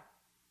 right?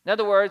 In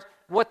other words,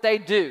 what they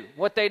do.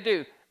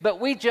 But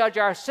we judge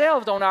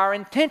ourselves on our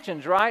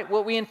intentions, right?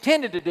 What we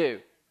intended to do.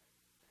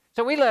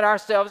 So we let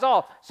ourselves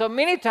off. So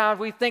many times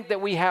we think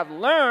that we have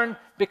learned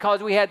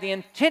because we had the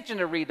intention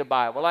to read the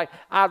Bible. Like,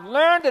 I've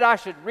learned that I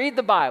should read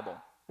the Bible.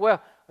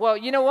 Well,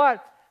 you know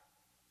what?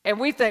 And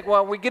we think,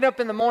 well, we get up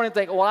in the morning and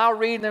think, well, I'll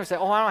read, and then we say,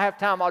 oh, I don't have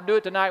time, I'll do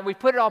it tonight. And we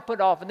put it off,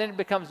 and then it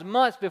becomes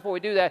months before we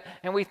do that.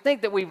 And we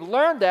think that we've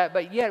learned that,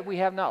 but yet we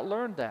have not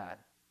learned that.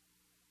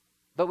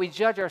 But we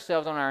judge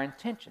ourselves on our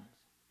intentions.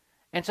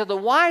 And so the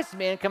wise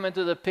men come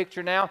into the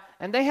picture now,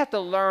 and they have to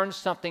learn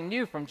something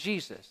new from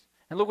Jesus.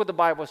 And look what the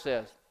Bible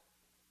says.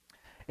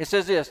 It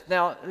says this.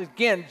 Now,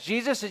 again,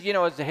 Jesus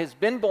has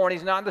been born.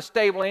 He's not in the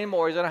stable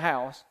anymore. He's in a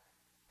house.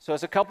 So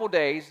it's a couple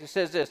days. It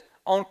says this.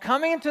 On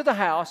coming into the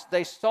house,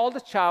 they saw the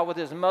child with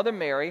his mother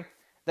Mary.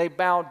 They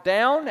bowed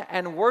down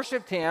and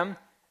worshipped him.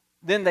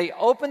 Then they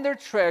opened their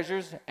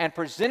treasures and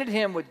presented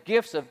him with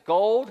gifts of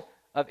gold,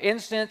 of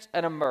incense,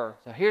 and of myrrh.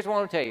 So here's what I'm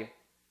going to tell you.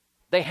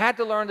 They had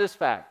to learn this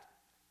fact.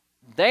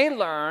 They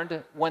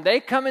learned, when they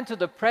come into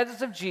the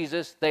presence of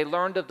Jesus, they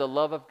learned of the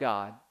love of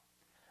God.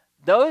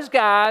 Those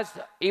guys,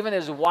 even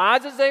as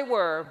wise as they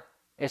were,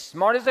 as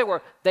smart as they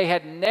were, they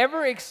had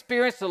never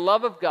experienced the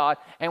love of God.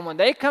 And when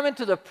they come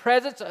into the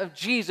presence of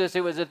Jesus,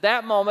 it was at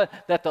that moment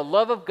that the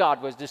love of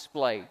God was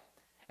displayed.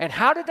 And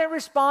how did they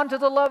respond to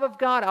the love of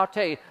God? I'll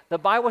tell you, the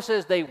Bible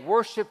says they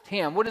worshiped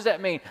him. What does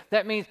that mean?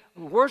 That means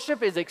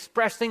worship is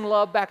expressing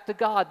love back to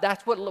God.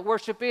 That's what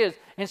worship is.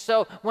 And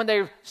so when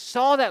they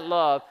saw that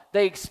love,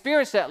 they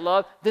experienced that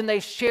love, then they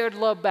shared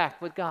love back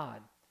with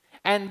God.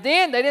 And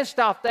then they didn't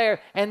stop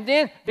there. And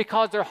then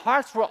because their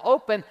hearts were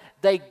open,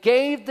 they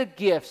gave the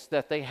gifts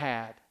that they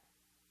had.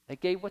 They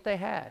gave what they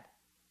had.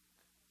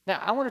 Now,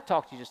 I want to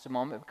talk to you just a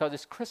moment because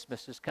it's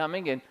Christmas is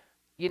coming, and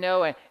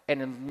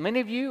and many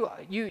of you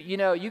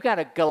got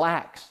to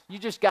relax. You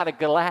just got to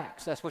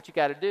relax. That's what you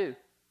got to do.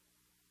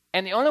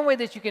 And the only way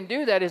that you can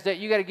do that is that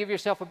you got to give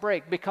yourself a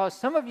break, because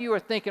some of you are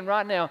thinking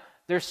right now,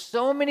 there's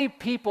so many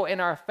people in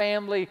our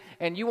family,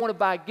 and you want to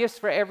buy gifts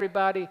for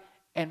everybody.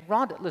 And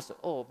Rhonda, listen,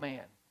 oh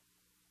man,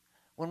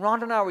 when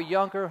Rhonda and I were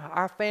younger,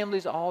 our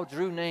families all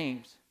drew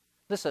names.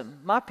 Listen,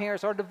 my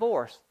parents are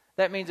divorced.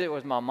 That means it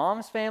was my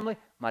mom's family,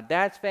 my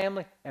dad's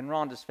family, and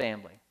Rhonda's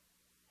family.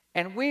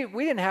 And we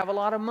didn't have a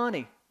lot of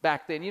money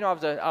back then. I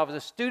was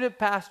a student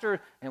pastor,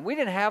 and we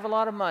didn't have a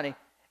lot of money.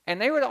 And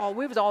we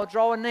was all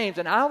drawing names,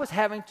 and I was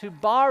having to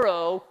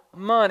borrow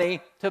money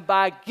to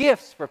buy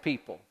gifts for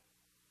people.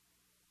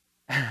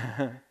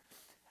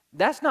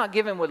 That's not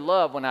giving with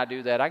love when I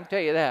do that. I can tell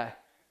you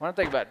that. When I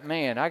think about,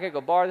 man, I got to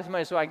go borrow this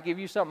money so I can give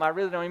you something, I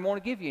really don't even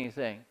want to give you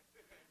anything.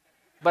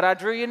 But I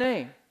drew your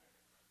name.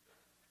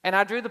 And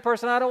I drew the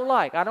person I don't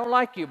like. I don't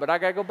like you, but I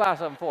got to go buy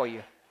something for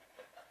you.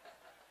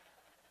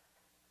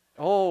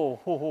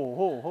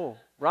 Oh,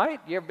 right?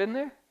 You ever been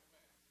there?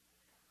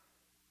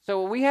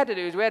 So what we had to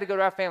do is we had to go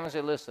to our family and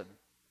say, listen,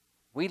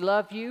 we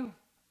love you,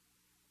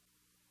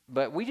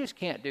 but we just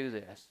can't do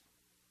this.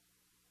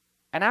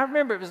 And I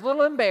remember it was a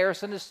little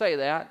embarrassing to say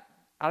that.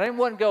 I didn't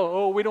want to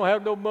go, we don't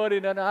have no money.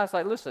 No. I was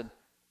like, listen,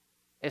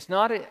 it's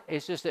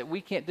just that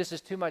we can't, this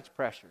is too much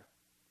pressure.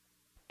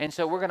 And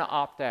so we're going to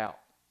opt out.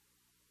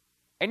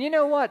 And you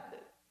know what?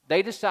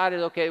 They decided,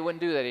 okay, they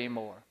wouldn't do that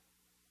anymore.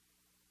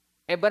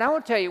 But I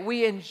want to tell you,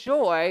 we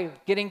enjoy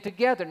getting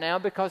together now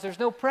because there's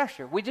no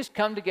pressure. We just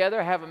come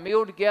together, have a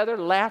meal together,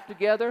 laugh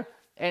together,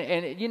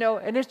 and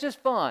it's just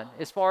fun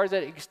as far as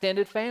that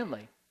extended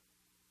family.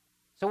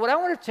 So what I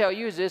want to tell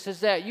you is this, is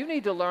that you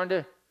need to learn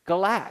to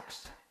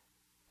relax.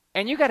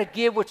 And you got to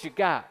give what you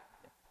got.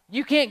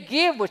 You can't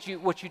give what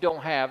you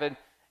don't have.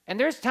 And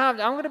there's times,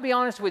 I'm going to be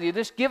honest with you,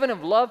 this giving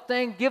of love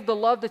thing, give the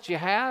love that you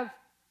have,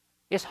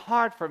 it's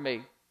hard for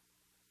me.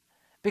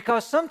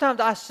 Because sometimes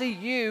I see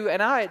you,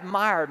 and I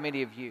admire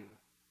many of you,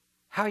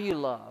 how you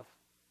love.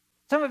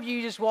 Some of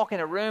you just walk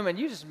in a room, and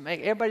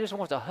everybody just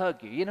wants to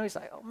hug you. It's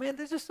like, oh man,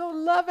 they're just so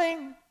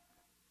loving.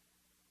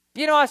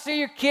 I see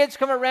your kids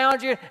come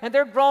around you, and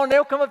they're grown,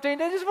 they'll come up to you,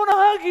 and they just want to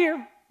hug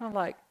you. I'm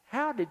like,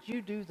 how did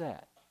you do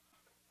that?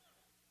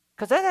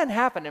 Because that hasn't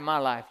happened in my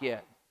life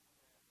yet.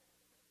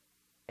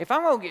 If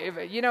I'm going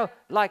to give,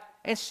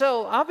 and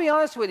so I'll be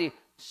honest with you.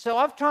 So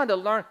I'm trying to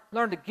learn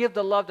to give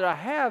the love that I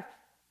have.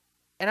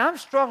 And I'm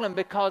struggling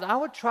because I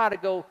would try to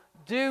go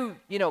do,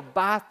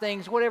 buy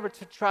things, whatever,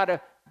 to try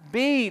to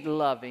be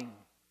loving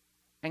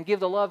and give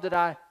the love that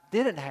I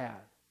didn't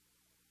have.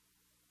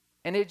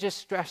 And it just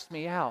stressed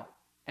me out.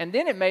 And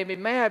then it made me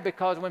mad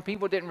because when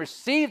people didn't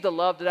receive the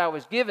love that I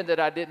was given that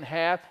I didn't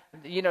have,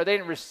 they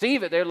didn't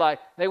receive it.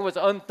 They was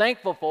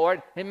unthankful for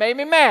it. It made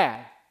me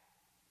mad.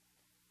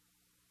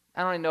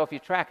 I don't even know if you're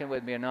tracking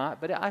with me or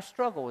not, but I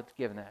struggle with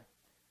giving that.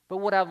 But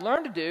what I've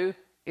learned to do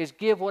is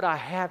give what I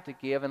have to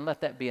give and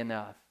let that be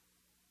enough.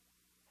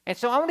 And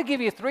so I want to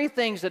give you 3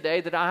 things today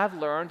that I have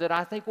learned that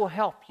I think will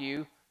help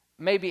you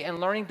maybe in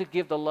learning to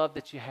give the love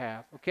that you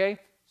have, okay?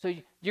 So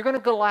you're going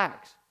to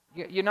relax.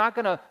 You're not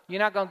going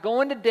to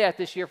go into debt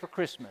this year for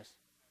Christmas.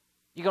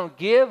 You're going to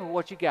give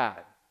what you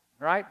got,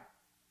 right?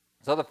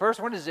 So the first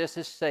one is this,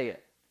 is say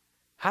it.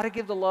 How to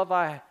give the love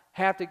I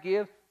have to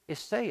give is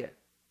say it.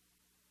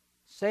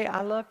 Say,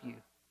 I love you.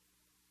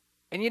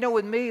 And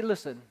with me,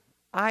 listen,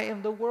 I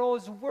am the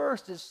world's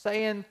worst at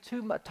saying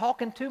too much,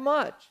 talking too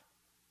much.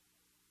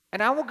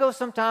 And I will go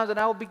sometimes and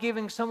I will be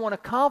giving someone a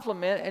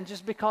compliment, and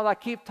just because I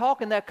keep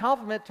talking, that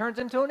compliment turns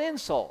into an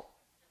insult.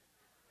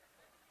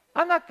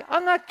 I'm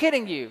not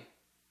kidding you.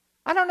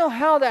 I don't know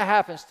how that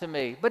happens to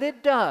me, but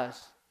it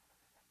does.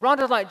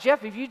 Rhonda's like,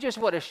 Jeff, if you just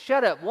would have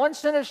shut up 1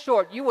 sentence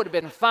short, you would have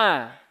been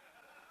fine.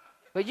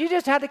 But you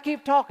just had to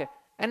keep talking.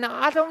 And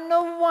I don't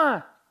know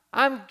why.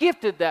 I'm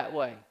gifted that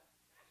way.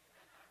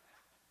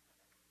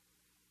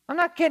 I'm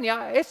not kidding you.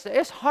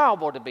 It's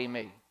horrible to be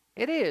me.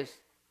 It is.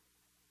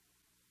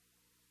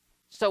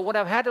 So what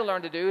I've had to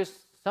learn to do is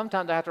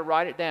sometimes I have to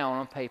write it down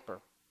on paper.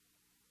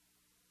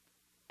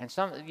 And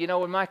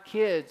with my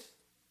kids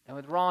and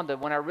with Rhonda,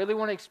 when I really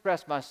want to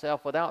express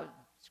myself without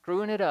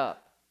screwing it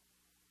up,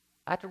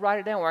 I have to write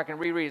it down where I can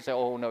reread it and say,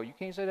 oh, no, you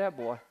can't say that,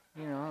 boy.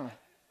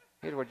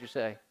 Here's what you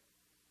say.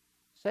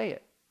 Say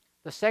it.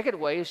 The second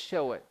way is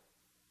show it.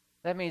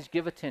 That means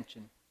give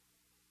attention.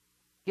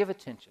 Give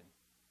attention.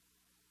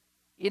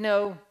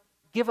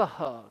 Give a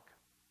hug.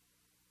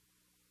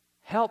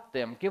 Help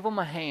them. Give them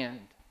a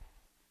hand.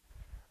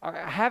 Or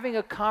having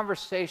a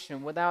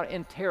conversation without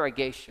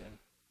interrogation.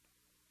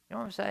 You know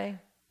what I'm saying?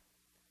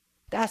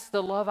 That's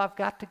the love I've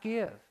got to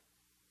give.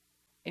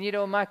 And you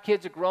know, my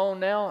kids are grown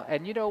now,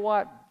 and you know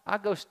what? I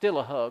go steal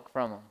a hug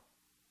from them.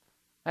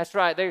 That's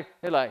right. They're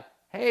like,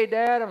 hey,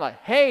 Dad. I'm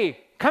like, hey,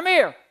 come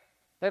here.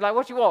 They're like,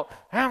 what you want?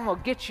 I'm going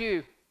to get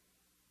you.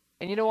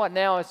 And you know what?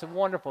 Now it's a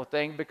wonderful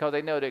thing because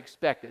they know to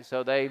expect it.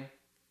 So they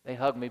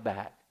hug me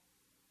back.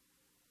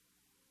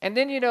 And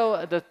then, you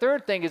know, the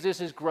third thing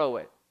is grow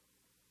it.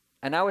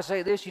 And I would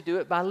say this, you do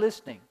it by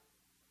listening.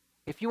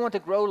 If you want to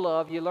grow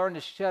love, you learn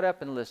to shut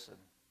up and listen.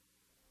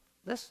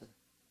 Listen.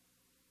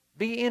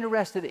 Be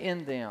interested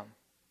in them.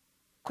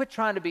 Quit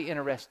trying to be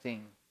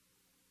interesting.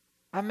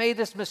 I made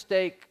this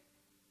mistake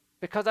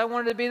because I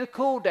wanted to be the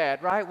cool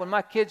dad, right? When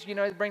my kids, you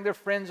know, they bring their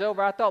friends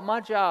over, I thought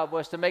my job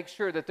was to make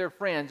sure that their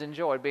friends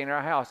enjoyed being in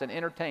our house and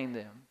entertain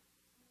them.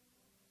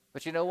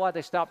 But you know what?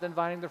 They stopped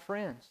inviting their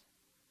friends.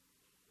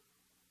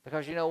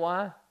 Because you know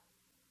why?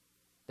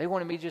 They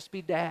wanted me to just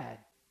be dad.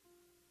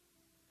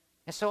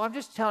 And so I'm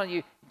just telling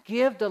you,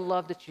 give the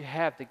love that you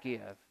have to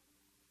give.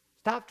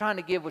 Stop trying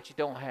to give what you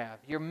don't have.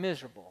 You're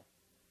miserable.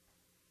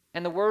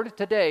 And the word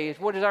today is,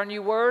 what is our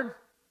new word?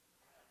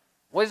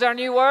 What is our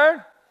new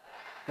word?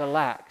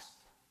 Relax.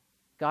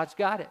 God's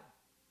got it.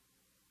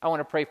 I want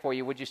to pray for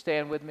you. Would you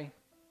stand with me?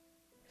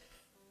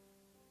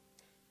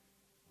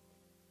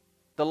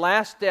 The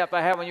last step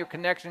I have on your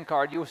connection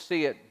card, you'll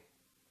see it.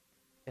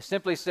 It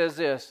simply says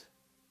this: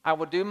 I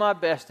will do my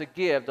best to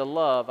give the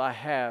love I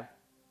have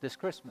this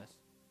Christmas.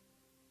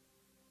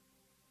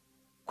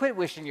 Quit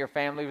wishing your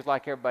family was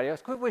like everybody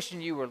else. Quit wishing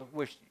you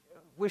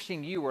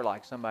were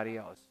like somebody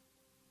else.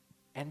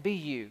 And be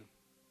you.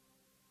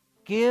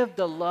 Give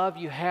the love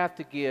you have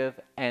to give,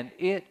 and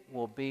it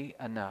will be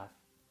enough.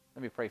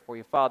 Let me pray for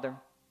you. Father,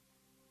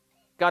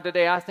 God,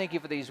 today I thank you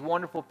for these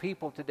wonderful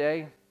people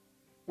today.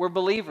 We're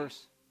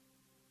believers.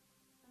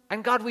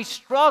 And God, we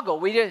struggle.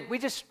 We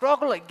just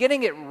struggle at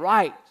getting it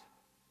right.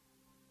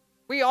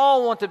 We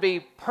all want to be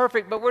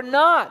perfect, but we're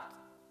not.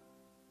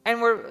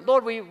 And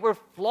we're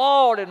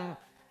flawed. And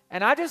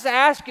I just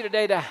ask you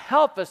today to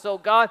help us, oh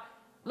God.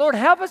 Lord,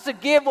 help us to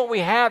give what we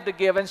have to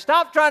give and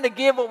stop trying to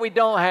give what we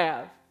don't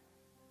have.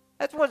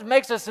 That's what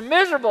makes us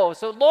miserable.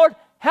 So, Lord,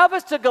 help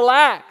us to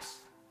relax.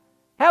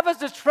 Help us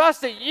to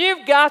trust that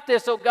you've got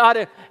this, oh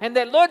God, and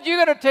that, Lord,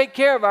 you're going to take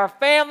care of our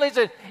families,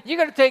 and you're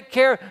going to take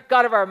care,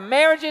 God, of our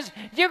marriages.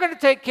 You're going to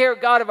take care,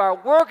 God, of our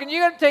work, and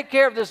you're going to take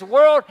care of this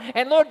world.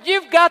 And, Lord,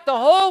 you've got the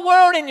whole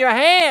world in your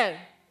hand.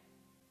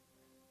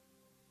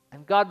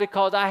 And, God,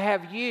 because I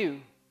have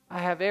you, I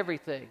have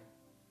everything.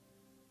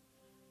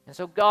 And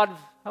so, God,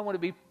 I want to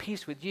be at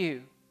peace with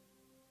you,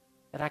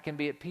 that I can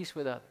be at peace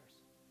with others.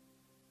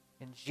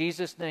 In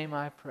Jesus' name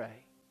I pray.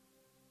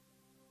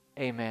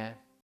 Amen.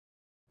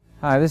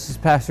 Hi, this is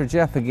Pastor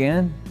Jeff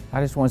again. I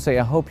just want to say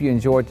I hope you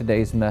enjoyed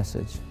today's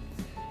message.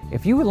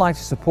 If you would like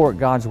to support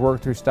God's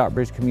work through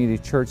Stockbridge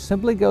Community Church,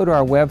 simply go to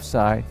our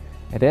website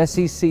at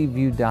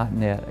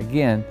sccview.net.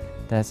 Again,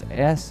 that's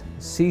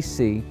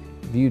sccview.net,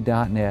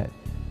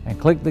 and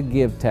click the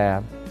Give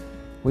tab.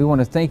 We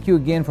want to thank you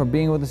again for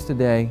being with us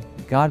today.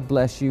 God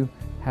bless you.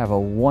 Have a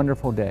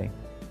wonderful day.